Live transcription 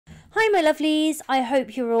my lovelies, I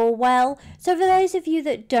hope you're all well. So for those of you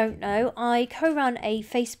that don't know, I co-run a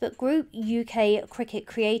Facebook group, UK Cricut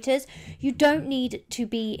Creators. You don't need to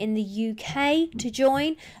be in the UK to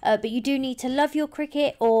join, but you do need to love your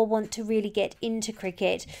Cricut or want to really get into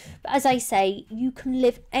Cricut. But as I say, you can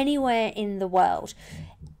live anywhere in the world.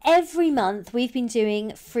 Every month we've been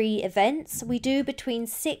doing free events. We do between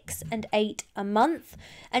 6 and 8 a month,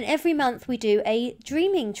 and every month we do a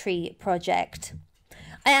dreaming tree project.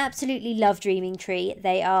 I absolutely love Dreaming Tree.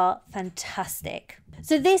 They are fantastic.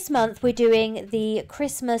 So this month we're doing the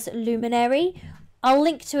Christmas Luminary. I'll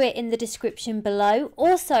link to it in the description below.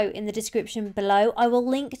 Also in the description below, I will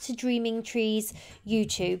link to Dreaming Tree's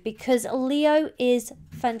YouTube because Leo is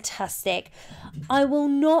fantastic. I will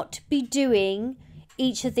not be doing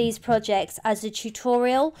each of these projects as a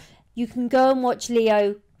tutorial. You can go and watch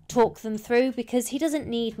Leo talk them through because he doesn't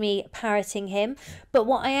need me parroting him, but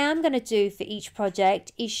what I am going to do for each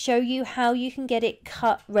project is show you how you can get it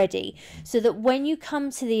cut ready so that when you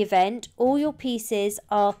come to the event all your pieces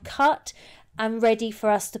are cut and ready for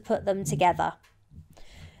us to put them together.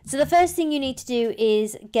 So the first thing you need to do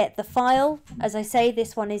is get the file. As I say,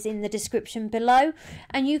 this one is in the description below,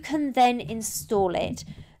 and you can then install it.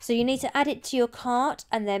 So you need to add it to your cart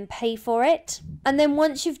and then pay for it. And then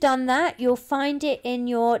once you've done that, you'll find it in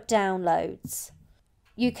your downloads.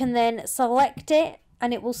 You can then select it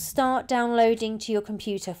and it will start downloading to your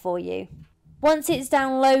computer for you. Once it's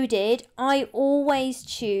downloaded, I always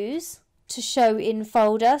choose to show in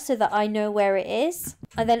folder so that I know where it is.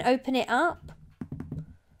 I then open it up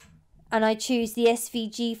and I choose the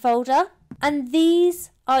SVG folder. And these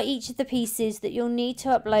are each of the pieces that you'll need to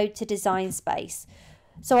upload to Design Space.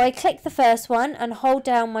 So I click the first one and hold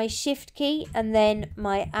down my shift key and then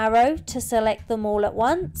my arrow to select them all at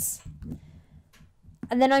once.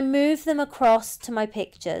 And then I move them across to my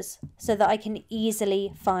pictures so that I can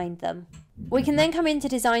easily find them. We can then come into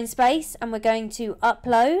Design Space and we're going to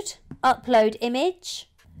upload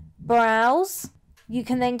image, browse. You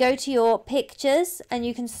can then go to your pictures and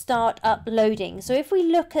you can start uploading. So if we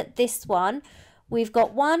look at this one, we've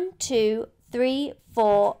got 1, 2, 3,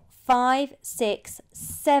 4, 5, 6,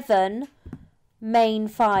 7 main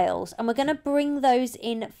files, and we're going to bring those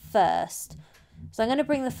in first. So I'm going to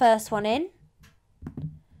bring the first one in.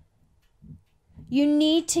 You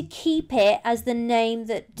need to keep it as the name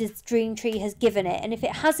that Dream Tree has given it, and if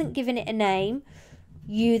it hasn't given it a name,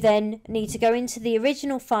 you then need to go into the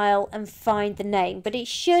original file and find the name, but it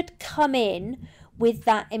should come in with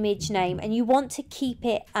that image name, and you want to keep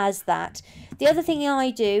it as that. The other thing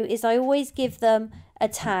I do is I always give them a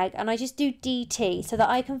tag, and I just do DT so that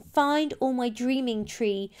I can find all my Dreaming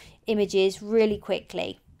Tree images really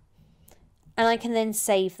quickly, and I can then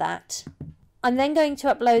save that. I'm then going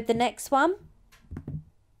to upload the next one.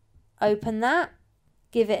 Open that,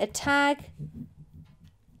 give it a tag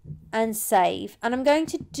and save, and I'm going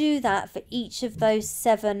to do that for each of those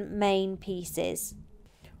 7 main pieces.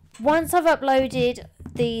 Once I've uploaded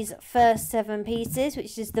these first 7 pieces,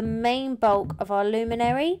 which is the main bulk of our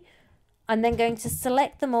luminary, I'm then going to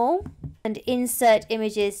select them all and insert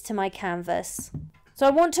images to my canvas. So I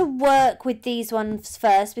want to work with these ones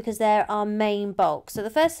first because they're our main bulk. So the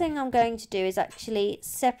first thing I'm going to do is actually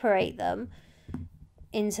separate them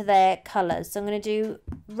into their colours. So I'm going to do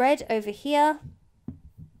red over here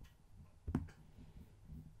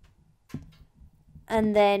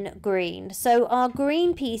and then green. So our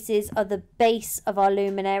green pieces are the base of our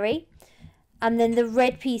luminary, and then the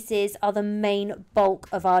red pieces are the main bulk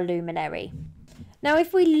of our luminary. Now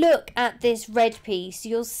if we look at this red piece,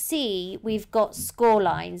 you'll see we've got score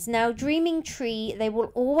lines. Now Dreaming Tree, they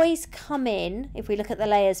will always come in, if we look at the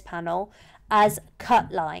layers panel, as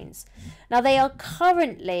cut lines. Now they are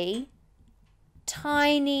currently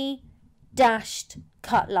tiny dashed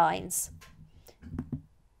cut lines.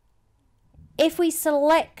 If we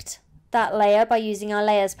select that layer by using our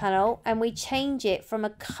layers panel and we change it from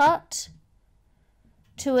a cut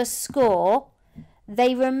to a score,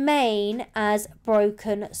 they remain as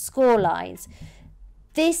broken score lines.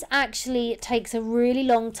 This actually takes a really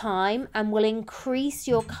long time and will increase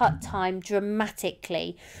your cut time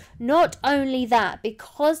dramatically. Not only that,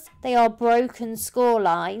 because they are broken score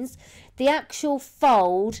lines, the actual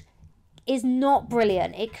fold is not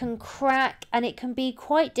brilliant. It can crack and it can be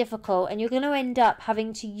quite difficult, and you're going to end up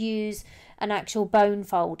having to use an actual bone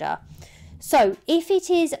folder. So if it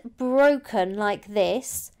is broken like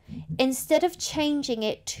this, instead of changing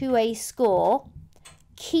it to a score,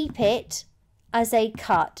 keep it as a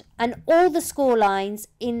cut, and all the score lines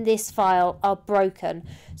in this file are broken.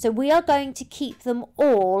 So we are going to keep them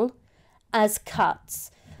all as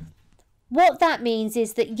cuts. What that means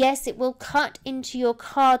is that yes, it will cut into your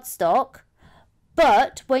cardstock,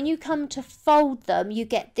 but when you come to fold them, you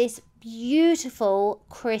get this beautiful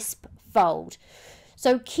crisp fold.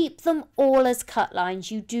 So keep them all as cut lines.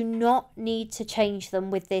 You do not need to change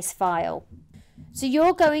them with this file. So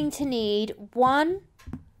you're going to need 1,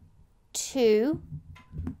 2,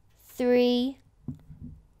 3,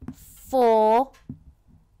 4,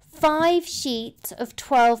 5 sheets of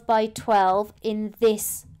 12 by 12 in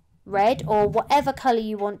this red or whatever colour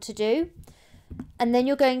you want to do. And then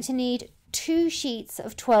you're going to need 2 sheets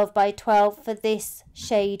of 12 by 12 for this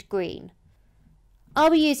shade green.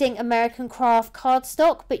 I'll be using American Craft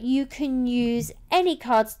cardstock, but you can use any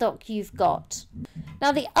cardstock you've got.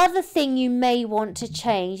 Now the other thing you may want to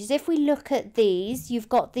change is if we look at these, you've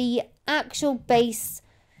got the actual base,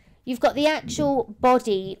 you've got the actual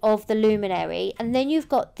body of the luminary, and then you've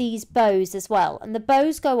got these bows as well, and the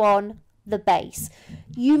bows go on the base.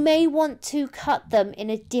 You may want to cut them in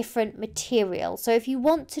a different material, so if you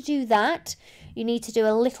want to do that, you need to do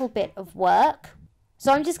a little bit of work.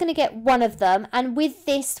 So I'm just going to get one of them, and with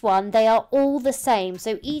this one they are all the same,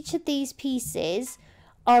 so each of these pieces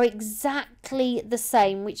are exactly the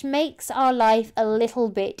same, which makes our life a little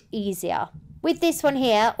bit easier. With this one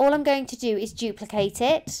here, all I'm going to do is duplicate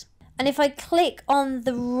it, and if I click on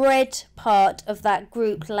the red part of that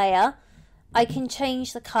group layer, I can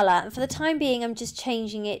change the colour, and for the time being I'm just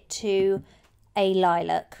changing it to a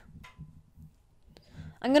lilac.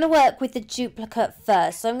 I'm going to work with the duplicate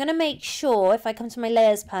first, so I'm going to make sure if I come to my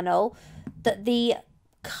layers panel that the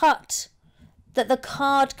card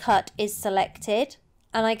cut is selected,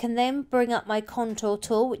 and I can then bring up my contour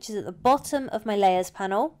tool, which is at the bottom of my layers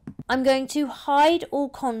panel. I'm going to hide all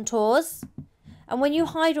contours, and when you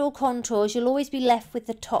hide all contours you'll always be left with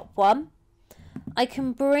the top one. I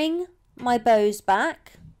can bring my bows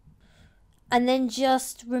back and then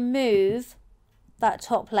just remove that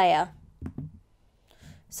top layer.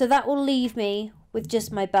 So that will leave me with just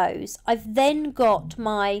my bows. I've then got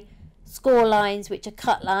my score lines, which are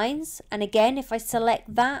cut lines. And again, if I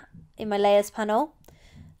select that in my layers panel,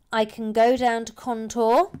 I can go down to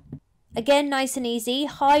contour. Again, nice and easy.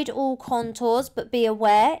 Hide all contours, but be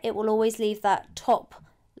aware it will always leave that top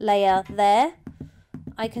layer there.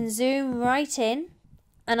 I can zoom right in,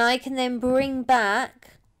 and I can then bring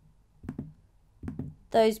back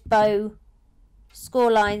those bow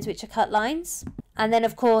score lines, which are cut lines. And then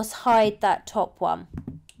of course hide that top one.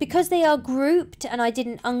 Because they are grouped and I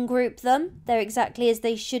didn't ungroup them, they're exactly as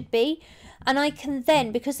they should be. And I can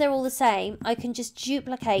then, because they're all the same, I can just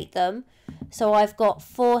duplicate them. So I've got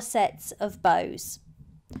 4 sets of bows.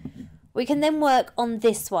 We can then work on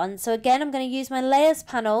this one. So again, I'm going to use my layers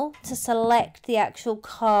panel to select the actual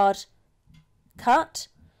card cut.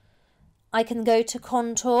 I can go to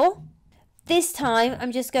contour. This time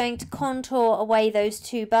I'm just going to contour away those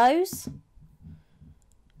 2 bows,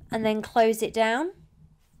 and then close it down.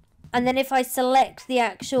 And then if I select the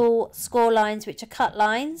actual score lines, which are cut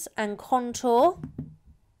lines, and contour,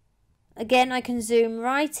 again I can zoom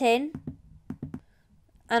right in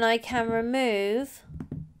and I can remove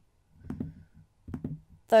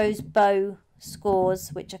those bow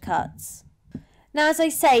scores, which are cuts. Now, as I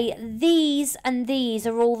say, these and these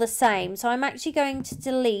are all the same, so I'm actually going to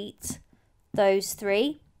delete those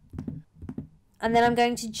 3, and then I'm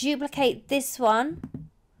going to duplicate this one.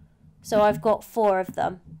 So I've got 4 of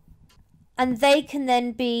them, and they can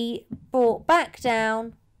then be brought back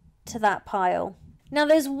down to that pile. Now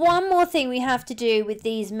there's one more thing we have to do with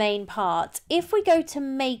these main parts. If we go to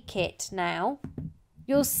make it now,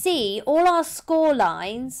 you'll see all our score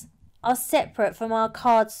lines are separate from our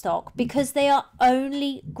cardstock because they are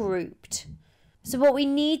only grouped. So what we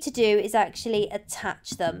need to do is actually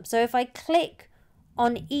attach them. So if I click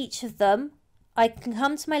on each of them, I can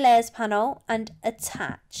come to my layers panel and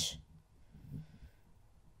attach.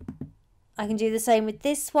 I can do the same with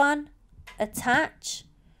this one, attach,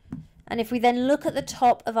 and if we then look at the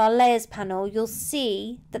top of our layers panel, you'll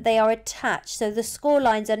see that they are attached. So the score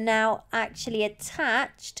lines are now actually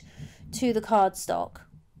attached to the cardstock.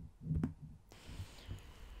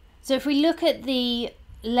 So if we look at the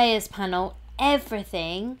layers panel,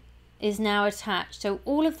 everything is now attached. So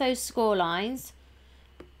all of those score lines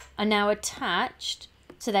are now attached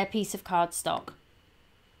to their piece of cardstock.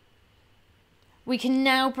 We can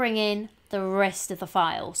now bring in the rest of the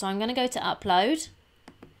file. So I'm going to go to upload,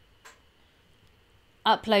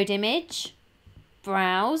 upload image,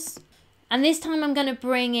 browse, and this time I'm going to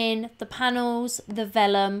bring in the panels, the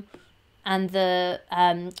vellum, and the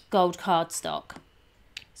gold cardstock.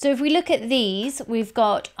 So if we look at these, we've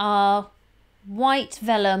got our white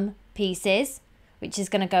vellum pieces, which is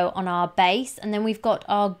going to go on our base. And then we've got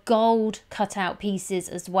our gold cutout pieces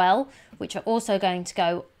as well, which are also going to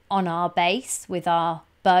go on our base with our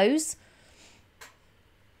bows.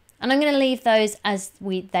 And I'm going to leave those as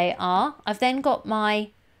they are. I've then got my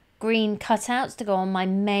green cutouts to go on my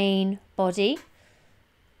main body.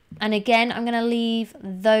 And again, I'm going to leave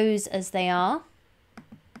those as they are.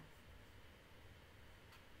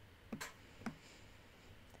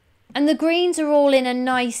 And the greens are all in a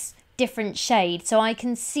nice different shade, so I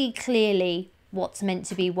can see clearly what's meant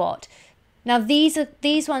to be what. Now these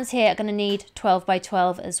ones here are going to need 12 by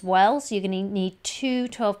 12 as well, so you're going to need two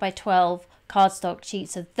 12 by 12 cardstock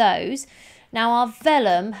sheets of those. Now our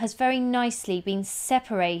vellum has very nicely been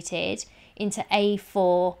separated into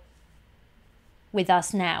A4 with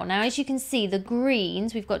us now. Now as you can see, the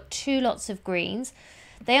greens, we've got two lots of greens.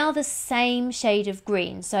 They are the same shade of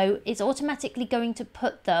green, so it's automatically going to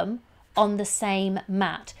put them on the same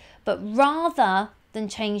mat. But rather than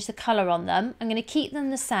change the colour on them, I'm going to keep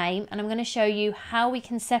them the same, and I'm going to show you how we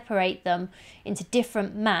can separate them into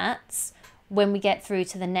different mats when we get through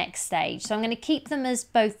to the next stage. So I'm going to keep them as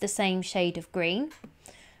both the same shade of green,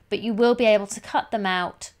 but you will be able to cut them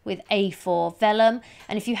out with A4 vellum.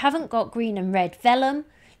 And if you haven't got green and red vellum,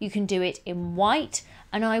 you can do it in white,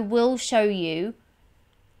 and I will show you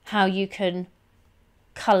how you can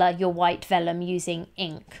colour your white vellum using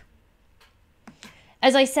ink.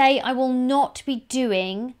 As I say, I will not be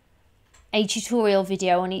doing a tutorial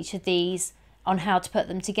video on each of these on how to put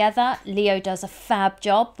them together. Leo does a fab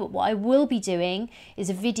job, but what I will be doing is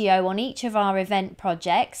a video on each of our event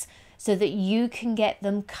projects so that you can get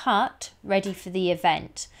them cut ready for the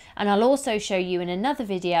event. And I'll also show you in another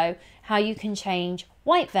video how you can change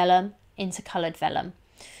white vellum into coloured vellum.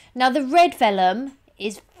 Now the red vellum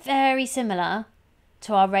is very similar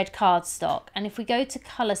to our red cardstock, and if we go to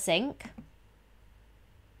colour sync,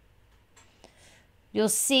 you'll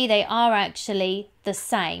see they are actually the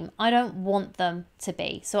same. I don't want them to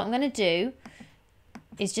be, so what I'm going to do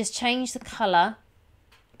is just change the colour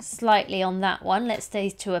slightly on that one. Let's stay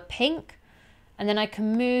to a pink, and then I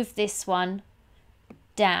can move this one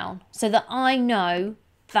down so that I know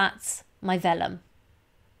that's my vellum.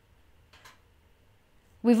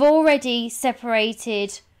 We've already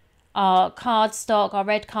separated our cardstock, our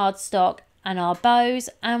red cardstock, and our bows,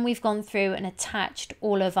 and we've gone through and attached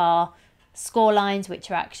all of our score lines, which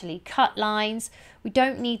are actually cut lines. We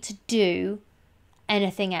don't need to do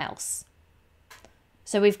anything else.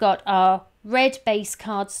 So we've got our red base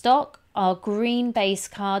cardstock, our green base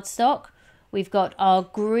cardstock, we've got our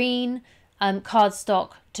green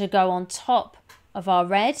cardstock to go on top of our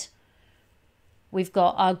red, we've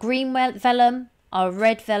got our green vellum, our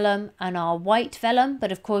red vellum, and our white vellum,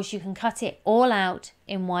 but of course you can cut it all out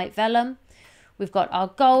in white vellum. We've got our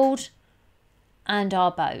gold and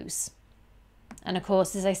our bows. And of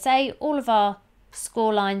course, as I say, all of our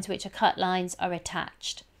score lines, which are cut lines, are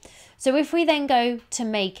attached. So if we then go to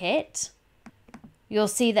make it, you'll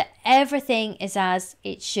see that everything is as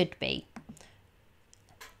it should be,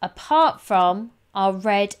 apart from our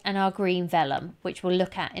red and our green vellum, which we'll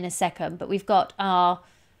look at in a second. But we've got our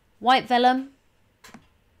white vellum,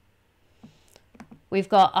 we've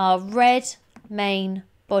got our red main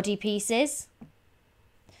body pieces,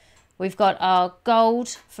 we've got our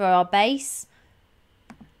gold for our base,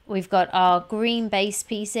 we've got our green base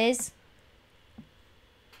pieces,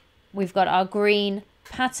 we've got our green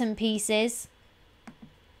pattern pieces,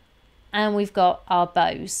 and we've got our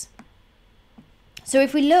bows. So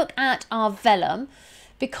if we look at our vellum,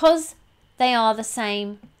 because they are the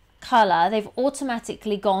same colour, they've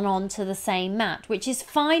automatically gone on to the same mat, which is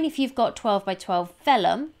fine if you've got 12 by 12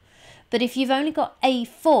 vellum, but if you've only got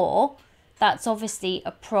A4, that's obviously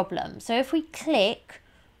a problem. So if we click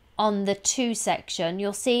on the to section,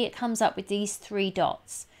 you'll see it comes up with these three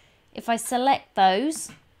dots. If I select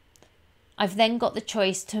those, I've then got the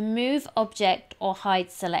choice to move object or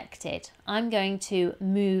hide selected. I'm going to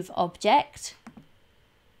move object.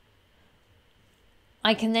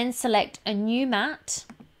 I can then select a new mat.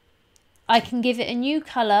 I can give it a new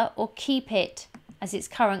colour or keep it as its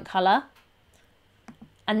current colour,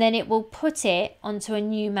 and then it will put it onto a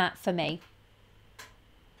new mat for me.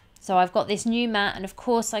 So I've got this new mat, and of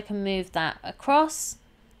course I can move that across,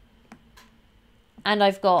 and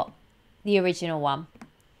I've got the original one.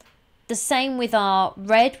 The same with our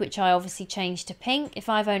red, which I obviously changed to pink. If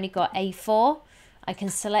I've only got A4, I can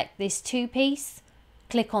select this two piece,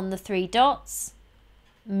 click on the three dots,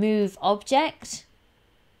 move object,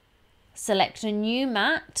 select a new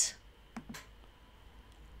mat,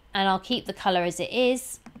 and I'll keep the colour as it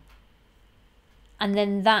is, and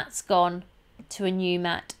then that's gone to a new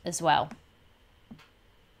mat as well.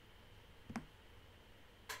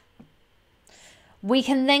 We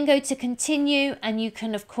can then go to continue, and you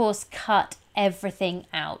can of course cut everything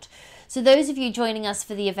out. So those of you joining us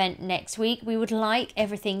for the event next week, we would like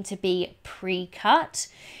everything to be pre-cut.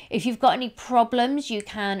 If you've got any problems, you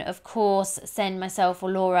can of course send myself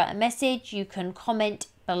or Laura a message. You can comment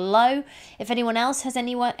below. If anyone else has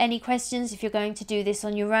any questions, if you're going to do this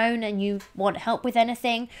on your own and you want help with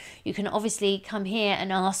anything, you can obviously come here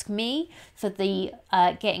and ask me for the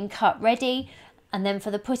getting cut ready. And then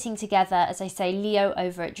for the putting together, as I say, Leo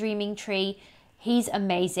over at Dreaming Tree, he's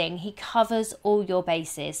amazing. He covers all your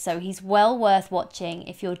bases. So he's well worth watching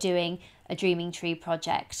if you're doing a Dreaming Tree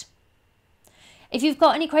project. If you've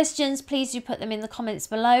got any questions, please do put them in the comments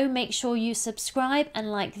below. Make sure you subscribe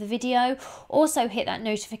and like the video. Also hit that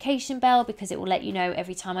notification bell because it will let you know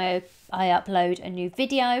every time I upload a new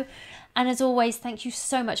video. And as always, thank you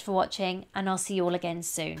so much for watching, and I'll see you all again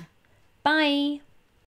soon. Bye.